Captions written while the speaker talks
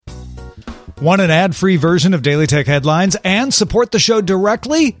Want an ad-free version of Daily Tech Headlines and support the show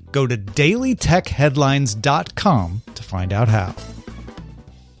directly? Go to dailytechheadlines.com to find out how.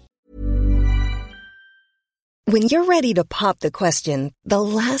 When you're ready to pop the question, the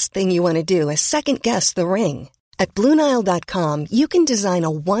last thing you want to do is second-guess the ring. At BlueNile.com, you can design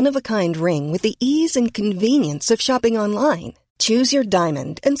a one-of-a-kind ring with the ease and convenience of shopping online. Choose your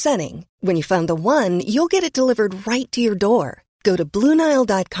diamond and setting. When you find the one, you'll get it delivered right to your door. Go to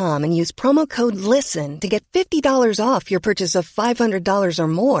BlueNile.com and use promo code LISTEN to get $50 off your purchase of $500 or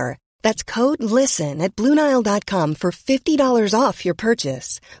more. That's code LISTEN at BlueNile.com for $50 off your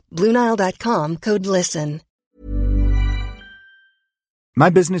purchase. BlueNile.com, code LISTEN.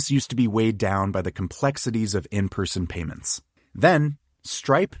 My business used to be weighed down by the complexities of in-person payments. Then,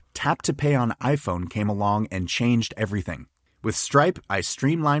 Stripe Tap to Pay on iPhone came along and changed everything. With Stripe, I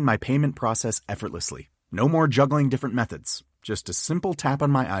streamlined my payment process effortlessly. No more juggling different methods. Just a simple tap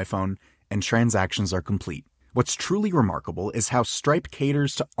on my iPhone and transactions are complete. What's truly remarkable is how Stripe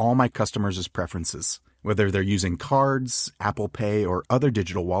caters to all my customers' preferences. Whether they're using cards, Apple Pay, or other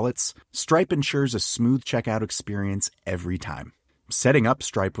digital wallets, Stripe ensures a smooth checkout experience every time. Setting up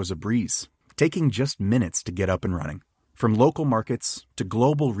Stripe was a breeze, taking just minutes to get up and running. From local markets to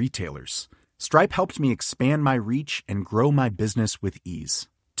global retailers, Stripe helped me expand my reach and grow my business with ease.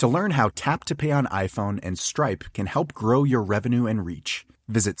 To learn how Tap to Pay on iPhone and Stripe can help grow your revenue and reach,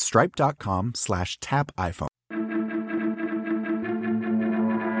 visit stripe.com/tapiphone.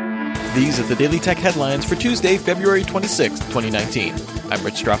 These are the Daily Tech Headlines for Tuesday, February 26, 2019. I'm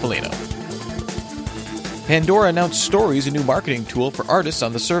Rich Stroffolino. Pandora announced Stories, a new marketing tool for artists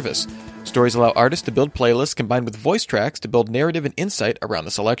on the service. Stories allow artists to build playlists combined with voice tracks to build narrative and insight around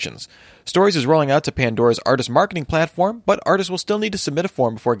the selections. Stories is rolling out to Pandora's artist marketing platform, but artists will still need to submit a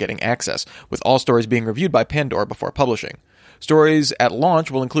form before getting access, with all stories being reviewed by Pandora before publishing. Stories at launch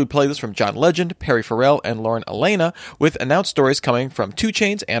will include playlists from John Legend, Perry Farrell, and Lauren Elena, with announced stories coming from 2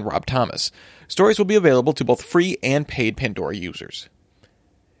 Chainz and Rob Thomas. Stories will be available to both free and paid Pandora users.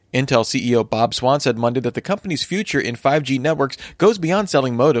 Intel CEO Bob Swan said Monday that the company's future in 5G networks goes beyond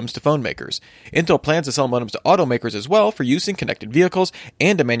selling modems to phone makers. Intel plans to sell modems to automakers as well for use in connected vehicles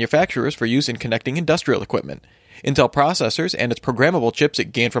and to manufacturers for use in connecting industrial equipment. Intel processors and its programmable chips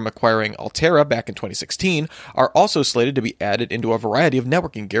it gained from acquiring Altera back in 2016 are also slated to be added into a variety of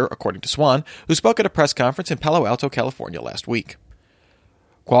networking gear, according to Swan, who spoke at a press conference in Palo Alto, California last week.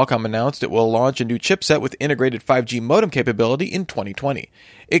 Qualcomm announced it will launch a new chipset with integrated 5G modem capability in 2020.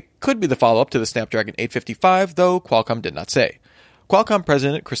 It could be the follow-up to the Snapdragon 855, though Qualcomm did not say. Qualcomm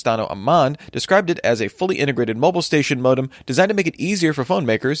President Cristiano Amon described it as a fully integrated mobile station modem designed to make it easier for phone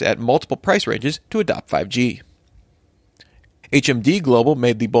makers at multiple price ranges to adopt 5G. HMD Global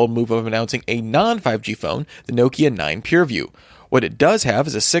made the bold move of announcing a non-5G phone, the Nokia 9 PureView. What it does have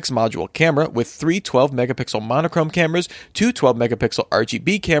is a 6-module camera with 3 12-megapixel monochrome cameras, 2 12-megapixel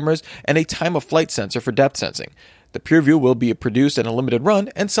RGB cameras, and a time-of-flight sensor for depth sensing. The PureView will be produced in a limited run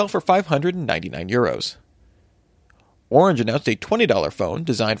and sell for €599. Orange announced a $20 phone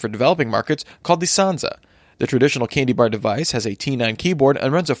designed for developing markets called the Sansa. The traditional candy bar device has a T9 keyboard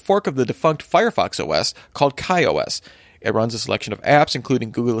and runs a fork of the defunct Firefox OS called KaiOS. It runs a selection of apps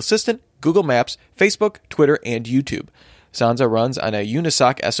including Google Assistant, Google Maps, Facebook, Twitter, and YouTube. Sansa runs on a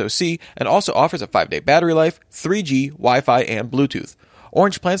Unisoc SoC and also offers a 5-day battery life, 3G, Wi-Fi, and Bluetooth.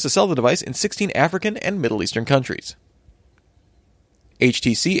 Orange plans to sell the device in 16 African and Middle Eastern countries.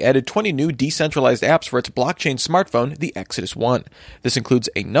 HTC added 20 new decentralized apps for its blockchain smartphone, the Exodus One. This includes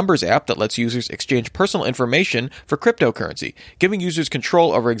a numbers app that lets users exchange personal information for cryptocurrency, giving users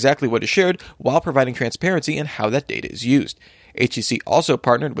control over exactly what is shared while providing transparency in how that data is used. HTC also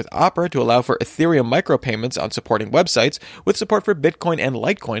partnered with Opera to allow for Ethereum micropayments on supporting websites, with support for Bitcoin and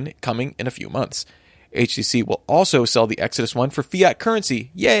Litecoin coming in a few months. HTC will also sell the Exodus One for fiat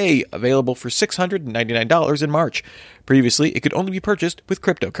currency, yay, available for $699 in March. Previously, it could only be purchased with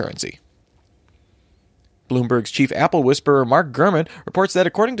cryptocurrency. Bloomberg's chief Apple whisperer Mark Gurman reports that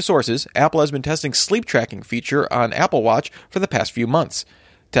according to sources, Apple has been testing sleep tracking feature on Apple Watch for the past few months.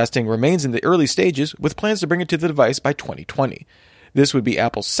 Testing remains in the early stages, with plans to bring it to the device by 2020. This would be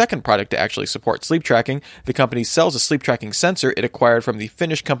Apple's second product to actually support sleep tracking. The company sells a sleep tracking sensor it acquired from the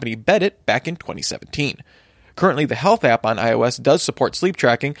Finnish company Bedit back in 2017. Currently, the Health app on iOS does support sleep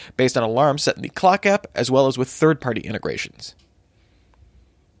tracking based on alarms set in the Clock app, as well as with third-party integrations.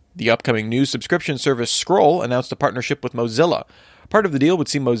 The upcoming news subscription service Scroll announced a partnership with Mozilla. Part of the deal would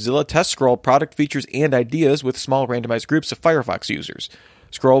see Mozilla test Scroll product features and ideas with small randomized groups of Firefox users.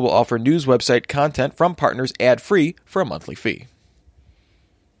 Scroll will offer news website content from partners ad-free for a monthly fee.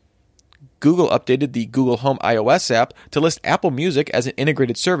 Google updated the Google Home iOS app to list Apple Music as an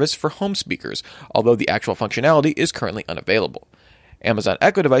integrated service for home speakers, although the actual functionality is currently unavailable. Amazon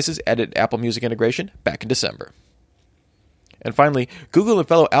Echo devices added Apple Music integration back in December. And finally, Google and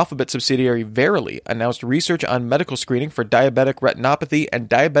fellow Alphabet subsidiary Verily announced research on medical screening for diabetic retinopathy and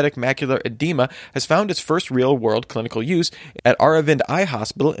diabetic macular edema has found its first real-world clinical use at Aravind Eye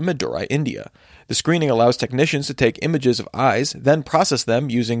Hospital in Madurai, India. The screening allows technicians to take images of eyes, then process them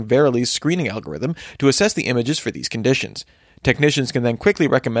using Verily's screening algorithm to assess the images for these conditions. Technicians can then quickly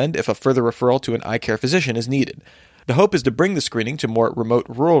recommend if a further referral to an eye care physician is needed. The hope is to bring the screening to more remote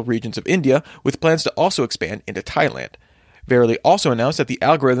rural regions of India, with plans to also expand into Thailand. Verily also announced that the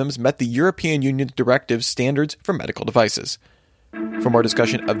algorithms met the European Union Directive's standards for medical devices. For more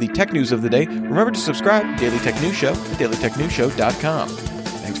discussion of the tech news of the day, remember to subscribe to Daily Tech News Show at dailytechnewsshow.com.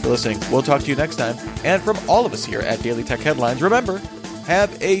 Thanks for listening. We'll talk to you next time. And from all of us here at Daily Tech Headlines, remember,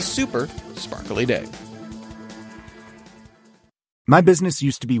 have a super sparkly day. My business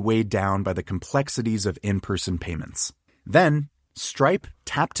used to be weighed down by the complexities of in-person payments. Then, Stripe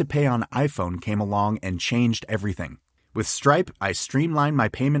Tap to Pay on iPhone came along and changed everything. With Stripe, I streamlined my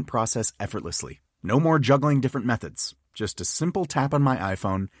payment process effortlessly. No more juggling different methods. Just a simple tap on my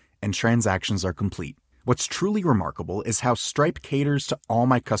iPhone, and transactions are complete. What's truly remarkable is how Stripe caters to all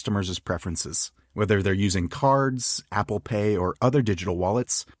my customers' preferences. Whether they're using cards, Apple Pay, or other digital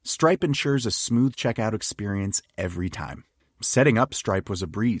wallets, Stripe ensures a smooth checkout experience every time. Setting up Stripe was a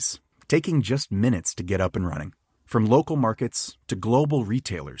breeze, taking just minutes to get up and running. From local markets to global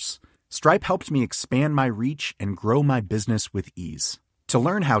retailers, Stripe helped me expand my reach and grow my business with ease. To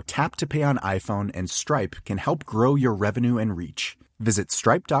learn how Tap to Pay on iPhone and Stripe can help grow your revenue and reach, visit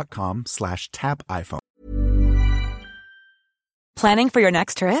stripe.com/tapiphone. Planning for your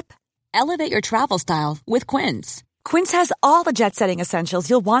next trip? Elevate your travel style with Quince. Quince has all the jet-setting essentials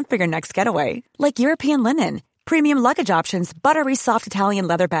you'll want for your next getaway, like European linen, premium luggage options, buttery soft Italian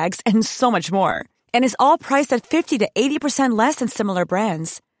leather bags, and so much more. And is all priced at 50 to 80% less than similar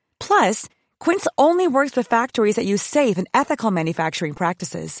brands. Plus, Quince only works with factories that use safe and ethical manufacturing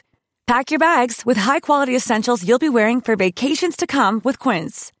practices. Pack your bags with high-quality essentials you'll be wearing for vacations to come with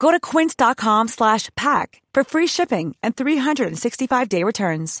Quince. Go to quince.com/pack for free shipping and 365-day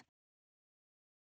returns.